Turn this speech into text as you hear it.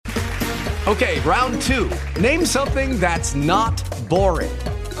Okay, round 2. Name something that's not boring.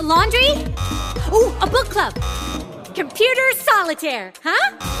 A laundry? Ooh, a book club. Computer solitaire,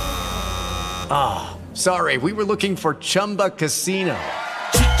 huh? Ah, oh, sorry, we were looking for Chumba Casino.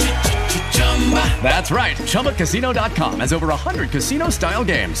 That's right, ChumbaCasino.com has over 100 casino-style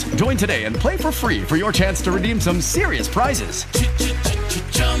games. Join today and play for free for your chance to redeem some serious prizes.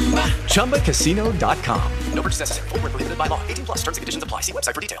 ChumbaCasino.com. No purchase necessary. Void where prohibited by law. 18+ terms and conditions apply. See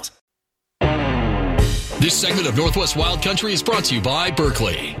website for details. This segment of Northwest Wild Country is brought to you by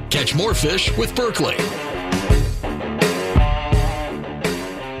Berkley. Catch more fish with Berkley.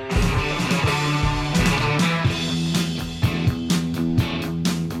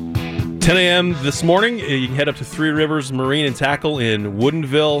 10 a.m. this morning, you can head up to Three Rivers Marine and Tackle in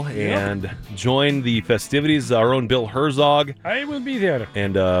Woodinville and join the festivities. Our own Bill Herzog. I will be there.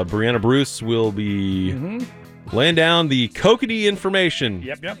 And Brianna Bruce will be laying down the kokanee information.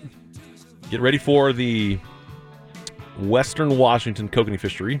 Yep. Get ready for the Western Washington kokanee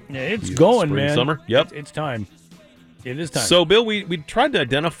fishery. Yeah, it's going, spring, man. Summer. Yep. It's time. It is time. So, Bill, we tried to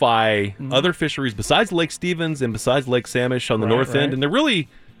identify other fisheries besides Lake Stevens and besides Lake Samish on the north end, and there really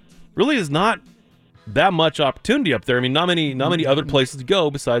is not that much opportunity up there. I mean, not many other places to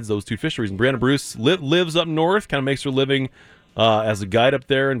go besides those two fisheries. And Brianna Bruce lives up north, kind of makes her living as a guide up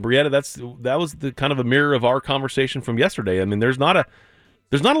there. And Brianna, that was the kind of a mirror of our conversation from yesterday. I mean, there's not a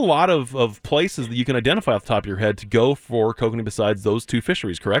lot of places that you can identify off the top of your head to go for kokanee besides those two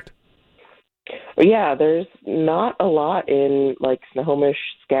fisheries, correct? Yeah, there's not a lot in like Snohomish,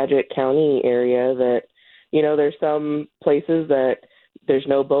 Skagit County area that, there's some places that there's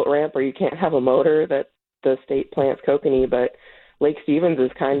no boat ramp or you can't have a motor that the state plants kokanee, but Lake Stevens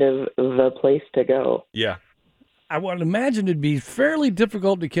is kind of the place to go. Yeah. I would imagine it'd be fairly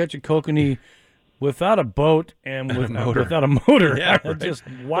difficult to catch a kokanee without a boat and without a motor. Yeah, right. Just,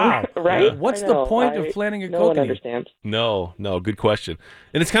 wow. Right? What's the point of planting a kokanee? No one understands. No, good question.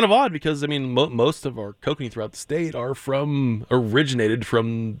 And it's kind of odd because, I mean, most of our kokanee throughout the state originated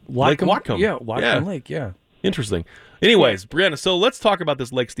from Lake Whatcom. Yeah, Whatcom Lake, yeah. Interesting. Anyways, Brianna, so let's talk about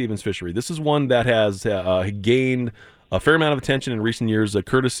this Lake Stevens fishery. This is one that has gained a fair amount of attention in recent years,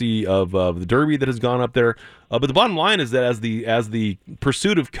 courtesy of the Derby that has gone up there. But the bottom line is that as the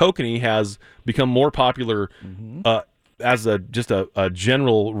pursuit of kokanee has become more popular, as a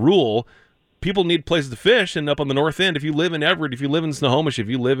general rule, people need places to fish. And up on the north end, if you live in Everett, if you live in Snohomish, if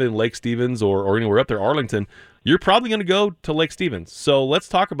you live in Lake Stevens or anywhere up there, Arlington, you're probably going to go to Lake Stevens. So let's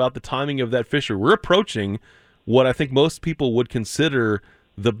talk about the timing of that fishery. We're approaching what I think most people would consider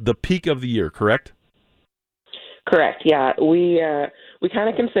the peak of the year, correct? Correct. Yeah, we kind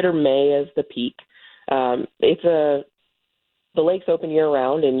of consider May as the peak. The lake's open year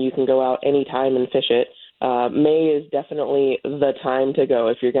round, and you can go out anytime and fish it. May is definitely the time to go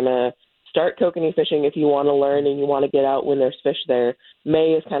if you're gonna start kokanee fishing. If you want to learn and you want to get out when there's fish there,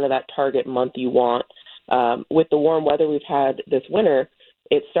 May is kind of that target month you want. With the warm weather we've had this winter,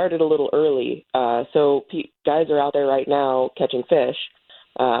 it started a little early, so guys are out there right now catching fish,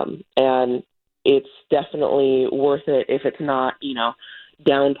 and it's definitely worth it if it's not,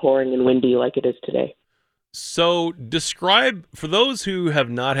 downpouring and windy like it is today. So describe, for those who have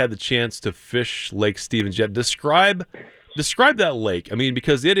not had the chance to fish Lake Stevens yet, describe that lake. I mean,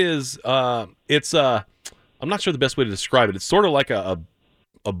 because it is, I'm not sure the best way to describe it. It's sort of like a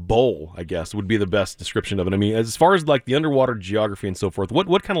bowl, I guess, would be the best description of it. I mean, as far as like the underwater geography and so forth,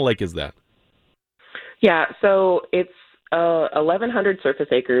 what kind of lake is that? Yeah, so it's 1,100 surface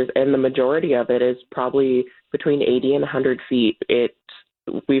acres, and the majority of it is probably between 80 and 100 feet.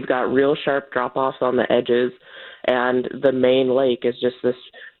 We've got real sharp drop-offs on the edges, and the main lake is just this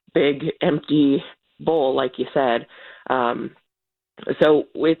big empty bowl, like you said. So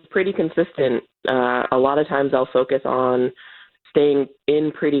it's pretty consistent. A lot of times I'll focus on staying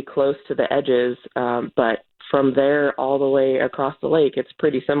in pretty close to the edges, but from there all the way across the lake, it's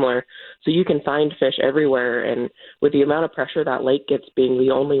pretty similar. So you can find fish everywhere, and with the amount of pressure that lake gets being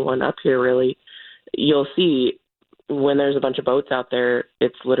the only one up here, really, you'll see when there's a bunch of boats out there,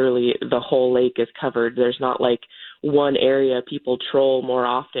 it's literally the whole lake is covered. There's not like one area people troll more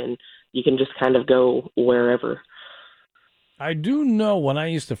often. You can just kind of go wherever. I do know when I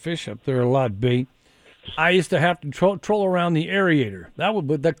used to fish up there a lot, bait, I used to have to troll around the aerator.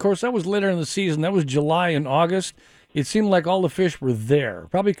 But of course, that was later in the season. That was July and August. It seemed like all the fish were there,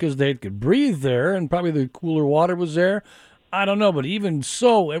 probably because they could breathe there, and probably the cooler water was there. I don't know, but even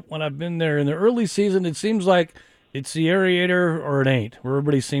so, when I've been there in the early season, it seems like it's the aerator or it ain't, where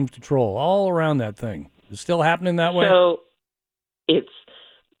everybody seems to troll all around that thing. It's still happening that way? So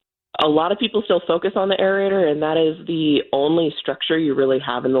a lot of people still focus on the aerator, and that is the only structure you really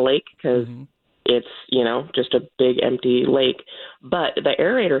have in the lake because it's, just a big empty lake. But the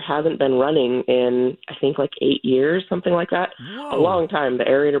aerator hasn't been running in, I think, like 8 years, something like that. Whoa. A long time. The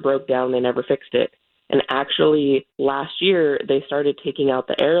aerator broke down. They never fixed it. And actually, last year, they started taking out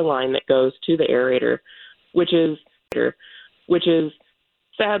the air line that goes to the aerator, which is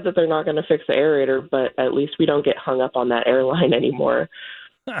sad that they're not going to fix the aerator, but at least we don't get hung up on that airline anymore.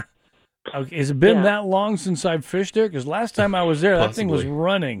 Okay, has it been that long since I've fished there? Because last time I was there, that thing was Possibly.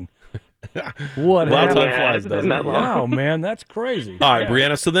 running. What Well, happened? time flies, doesn't it? Wow, man, that's crazy. All right,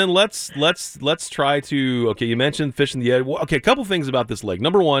 Brianna. So then let's try to. Okay, you mentioned fishing the edge. Well, okay, a couple things about this lake.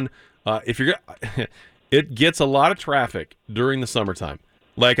 Number one, if you're, it gets a lot of traffic during the summertime.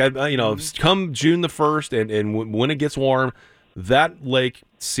 Like come June the 1st, and when it gets warm, that lake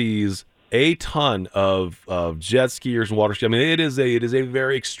sees a ton of jet skiers and water skiers. I mean, it is a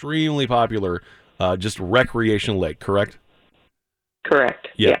very extremely popular just recreation lake. Correct. Correct.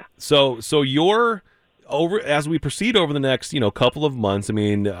 Yeah. So you're over as we proceed over the next couple of months. I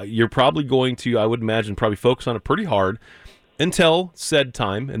mean, you're probably going to, I would imagine, probably focus on it pretty hard until said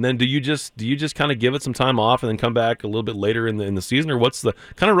time. And then do you just kind of give it some time off and then come back a little bit later in the season, or what's the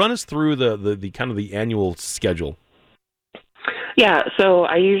kind of run us through the kind of the annual schedule? Yeah. So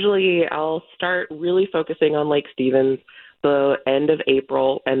I'll start really focusing on Lake Stevens the end of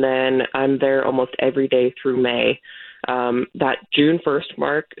April, and then I'm there almost every day through May. That June 1st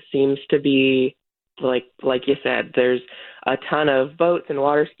mark seems to be like you said, there's a ton of boats and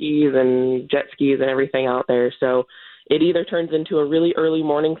water skis and jet skis and everything out there. So it either turns into a really early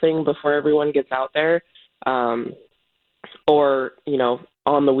morning thing before everyone gets out there, or,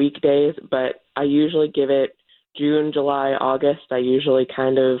 on the weekdays. But I usually give it June, July, August. I usually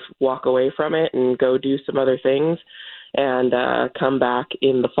kind of walk away from it and go do some other things, and come back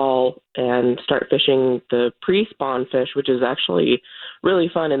in the fall and start fishing the pre-spawn fish, which is actually really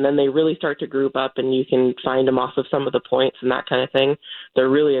fun. And then they really start to group up, and you can find them off of some of the points and that kind of thing. They're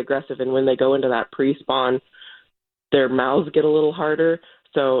really aggressive, and when they go into that pre-spawn, their mouths get a little harder,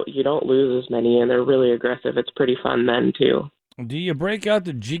 so you don't lose as many, and they're really aggressive. It's pretty fun then, too. Do you break out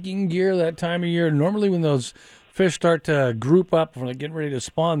the jigging gear that time of year? Normally when those fish start to group up when they're getting ready to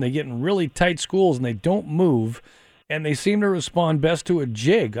spawn, they get in really tight schools, and they don't move. And they seem to respond best to a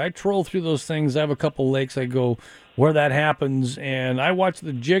jig. I troll through those things. I have a couple lakes I go where that happens, and I watch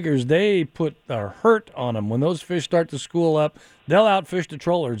the jiggers. They put a hurt on them. When those fish start to school up, they'll outfish the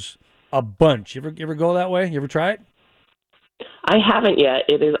trollers a bunch. You ever go that way? You ever try it? I haven't yet.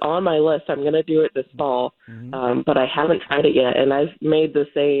 It is on my list. I'm going to do it this fall, but I haven't tried it yet, and I've made the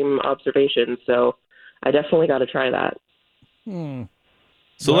same observation, so I definitely got to try that.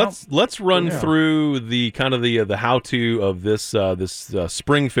 So let's run through the kind of the how-to of this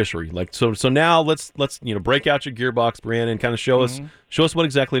spring fishery. Like so now let's break out your gearbox, Brianna, and kind of show us what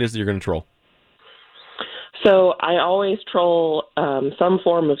exactly it is that you're going to troll. So I always troll some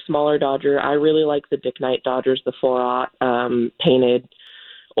form of smaller dodger. I really like the Dick Knight Dodgers, the 4/0 painted,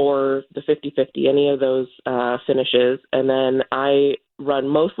 or the 50/50, any of those finishes. And then I run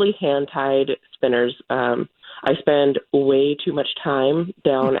mostly hand-tied spinners. I spend way too much time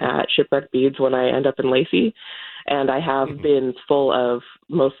down at Shipwreck Beads when I end up in Lacey, and I have bins full of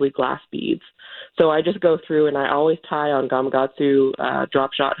mostly glass beads. So I just go through, and I always tie on Gamakatsu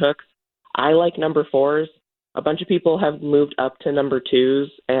drop shot hooks. I like number 4s. A bunch of people have moved up to number 2s,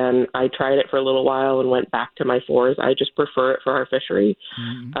 and I tried it for a little while and went back to my 4s. I just prefer it for our fishery.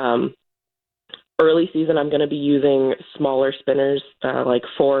 Early season, I'm going to be using smaller spinners, like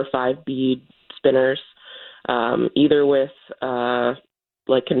 4 or 5 bead spinners, either with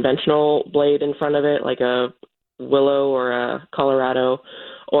like conventional blade in front of it, like a Willow or a Colorado,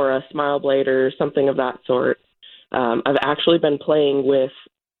 or a Smile blade or something of that sort. I've actually been playing with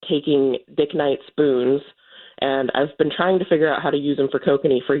taking Dick Knight spoons, and I've been trying to figure out how to use them for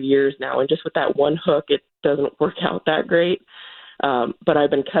kokanee for years now, and just with that one hook, it doesn't work out that great. But I've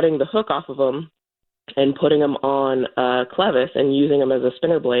been cutting the hook off of them and putting them on clevis and using them as a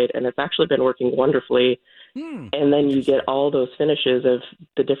spinner blade, and it's actually been working wonderfully. And then you get all those finishes of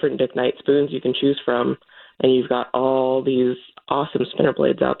the different Dick Knight spoons you can choose from, and you've got all these awesome spinner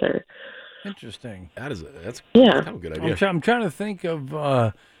blades out there. Interesting. That's kind of a good idea. I'm trying to think of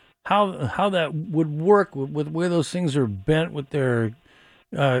how that would work with where those things are bent with their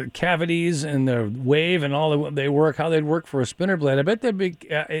cavities and their wave and all they work, how they'd work for a spinner blade. I bet they'd be.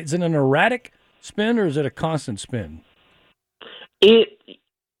 Is it an erratic spin or is it a constant spin?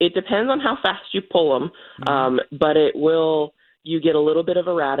 It depends on how fast you pull them, but it will. You get a little bit of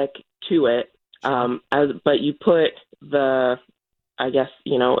erratic to it, but you put the I guess,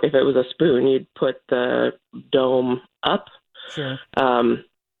 if it was a spoon, you'd put the dome up. Sure.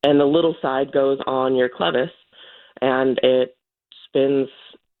 And the little side goes on your clevis, and it spins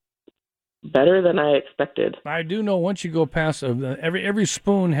better than I expected. I do know once you go past every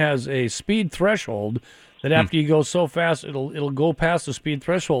spoon has a speed threshold that after you go so fast, it'll go past the speed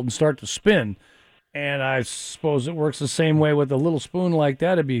threshold and start to spin. And I suppose it works the same way with a little spoon like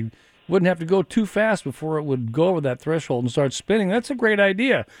that. Wouldn't have to go too fast before it would go over that threshold and start spinning. That's a great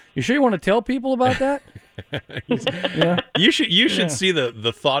idea. You sure you want to tell people about that? Yeah. You should see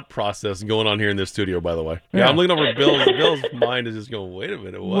the thought process going on here in this studio, by the way. Yeah, I'm looking over at Bill's. Bill's mind is just going, wait a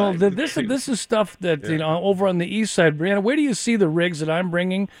minute. What? Well, this is stuff that, over on the east side. Brianna, where do you see the rigs that I'm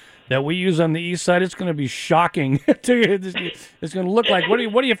bringing that we use on the east side? It's going to be shocking. It's going to look like, what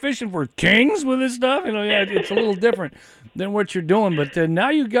are you fishing for? Kings with this stuff? It's a little different than what you're doing. But now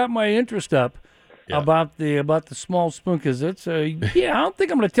you got my interest up. Yeah. About the small spoon, because it's I don't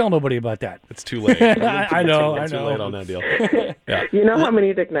think I'm going to tell nobody about that. It's too late. I know. Too late on that deal. Yeah. You know how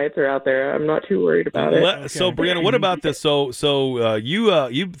many Dick Knights are out there. I'm not too worried about it. Okay. So, Brianna, what about this? So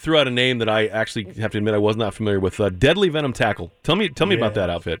you threw out a name that I actually have to admit I was not familiar with. Deadly Venom Tackle. Tell me about that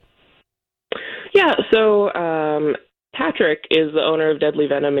outfit. Yeah. So Patrick is the owner of Deadly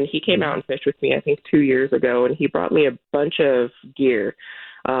Venom, and he came out and fished with me, I think, 2 years ago, and he brought me a bunch of gear.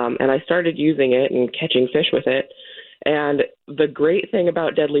 And I started using it and catching fish with it. And the great thing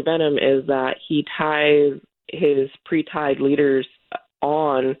about Deadly Venom is that he ties his pre-tied leaders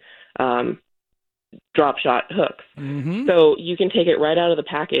on drop shot hooks. Mm-hmm. So you can take it right out of the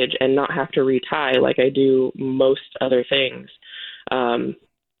package and not have to retie like I do most other things. And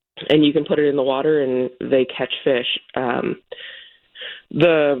you can put it in the water and they catch fish.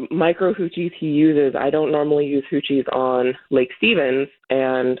 The micro hoochies he uses, I don't normally use hoochies on Lake Stevens,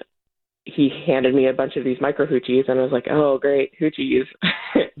 and he handed me a bunch of these micro hoochies, and I was like, oh, great, hoochies.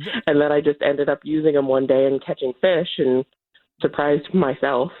 And then I just ended up using them one day and catching fish and surprised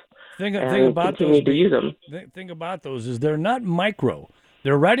myself. Thing about those is they're not micro.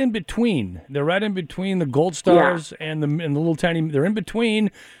 They're right in between. They're right in between the Gold Stars and the little tiny. They're in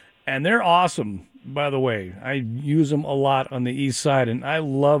between, and they're awesome. By the way, I use them a lot on the east side, and I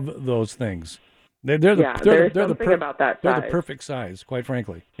love those things. They're the perfect size, quite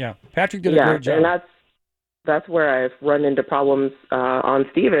frankly. Yeah, Patrick did a great job. And that's where I've run into problems on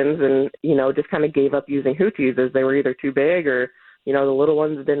Stevens, and just kind of gave up using hoochies as they were either too big or the little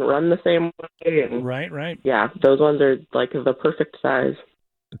ones didn't run the same way. And, right. Yeah, those ones are like the perfect size.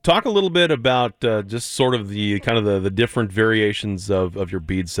 Talk a little bit about just sort of the kind of the different variations of your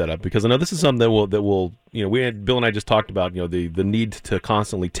bead setup, because I know this is something that will Bill and I just talked about the need to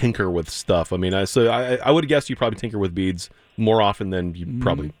constantly tinker with stuff. I mean, I would guess you probably tinker with beads more often than you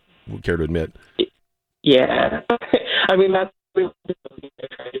probably would care to admit. Yeah, I mean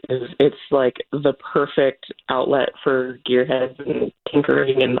it's like the perfect outlet for gearheads and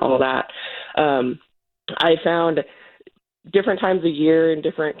tinkering and all that. I found different times of year and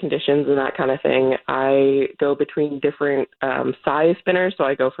different conditions and that kind of thing, I go between different size spinners. So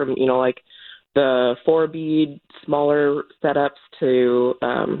I go from, like the 4-bead smaller setups to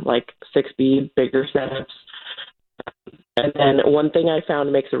like 6-bead bigger setups. And then one thing I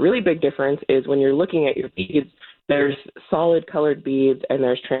found makes a really big difference is when you're looking at your beads, there's solid colored beads and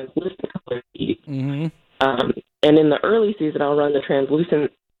there's translucent colored beads. Mm-hmm. And in the early season, I'll run the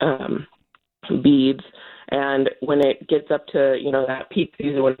translucent beads. And when it gets up to, that peak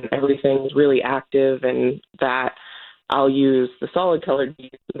season when everything's really active and that, I'll use the solid colored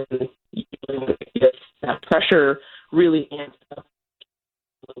beads. And when it gets that pressure really amps up,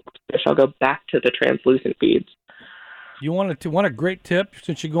 I'll go back to the translucent beads. You want a great tip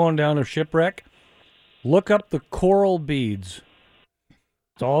since you're going down to Shipwreck? Look up the coral beads.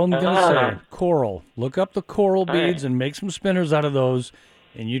 That's all I'm going to say. Coral. Look up the coral beads and make some spinners out of those,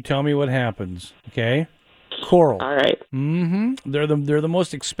 and you tell me what happens. Okay? Coral. All right. Mm-hmm. They're the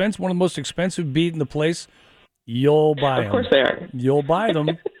most expensive, one of the most expensive bead in the place. You'll buy them. Of course they are. You'll buy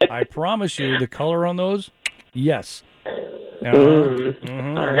them. I promise you. The color on those, yes.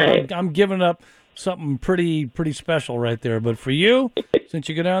 Mm-hmm. All right. I'm giving up something pretty special right there. But for you, since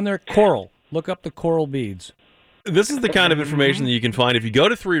you go down there, coral. Look up the coral beads. This is the kind of information that you can find if you go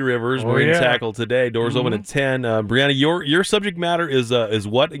to Three Rivers Marine Tackle today. Doors open at 10. Brianna, your subject matter is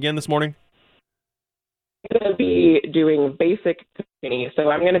what again this morning? I'm going to be doing basic cooking.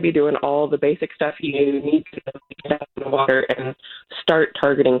 So I'm going to be doing all the basic stuff you need to get out in the water and start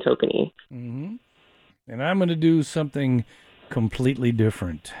targeting kokanee. Mm-hmm. And I'm going to do something completely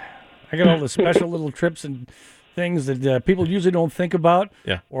different. I got all the special little things that people usually don't think about,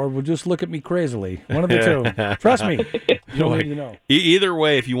 or will just look at me crazily. One of the two. Trust me. You don't need to know. Either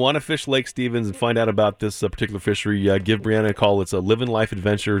way, if you want to fish Lake Stevens and find out about this particular fishery, give Brianna a call. It's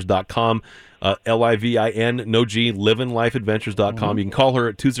livinlifeadventures.com. LIVIN, no G, livinlifeadventures.com. You can call her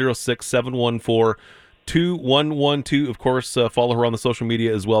at 206-714-2112. Of course, follow her on the social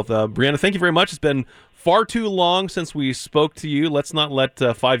media as well. Brianna, thank you very much. It's been far too long since we spoke to you. Let's not let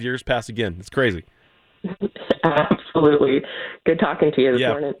 5 years pass again. It's crazy. Absolutely. Good talking to you this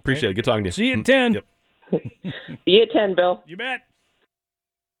morning. Appreciate it. Good talking to you. See you at 10. Yep. See you at 10, Bill. You bet.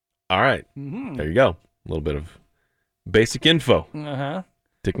 All right. There you go. A little bit of basic info. Uh-huh.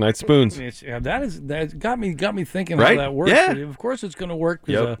 Dick Knight Spoons. That got me thinking right? how that works. Yeah. Of course it's going to work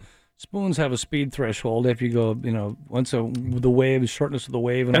because spoons have a speed threshold. If you go, once the wave, the shortness of the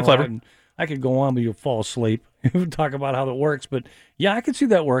wave and all that. And I could go on, but you'll fall asleep. Talk about how that works. But, yeah, I could see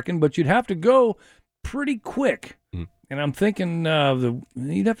that working, but you'd have to go pretty quick. And I'm thinking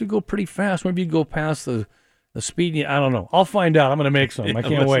you'd have to go pretty fast. Maybe you'd go past the speed. I don't know. I'll find out. I'm going to make some. I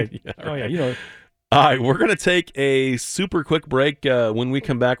can't wait. Yeah, All right, we're going to take a super quick break. When we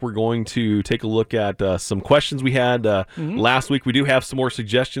come back, we're going to take a look at some questions we had last week. We do have some more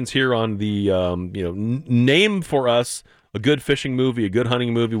suggestions here on the name for us a good fishing movie, a good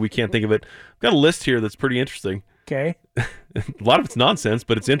hunting movie. We can't think of it. I've got a list here that's pretty interesting. Okay. A lot of it's nonsense,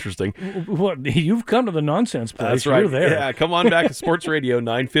 but it's interesting. What, you've come to the nonsense place. That's right. You're there. Yeah, come on back to Sports Radio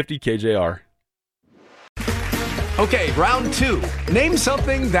 950 KJR. Okay, round 2. Name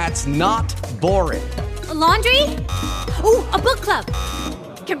something that's not boring. A laundry? Ooh, a book club.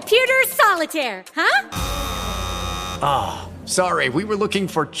 Computer solitaire, huh? Sorry, we were looking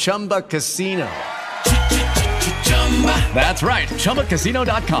for Chumba Casino. That's right.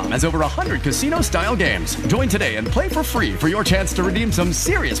 ChumbaCasino.com has over 100 casino-style games. Join today and play for free for your chance to redeem some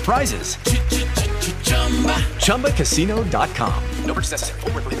serious prizes. ChumbaCasino.com. No purchase necessary.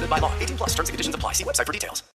 Void where prohibited by law. 18+ terms and conditions apply. See website for details.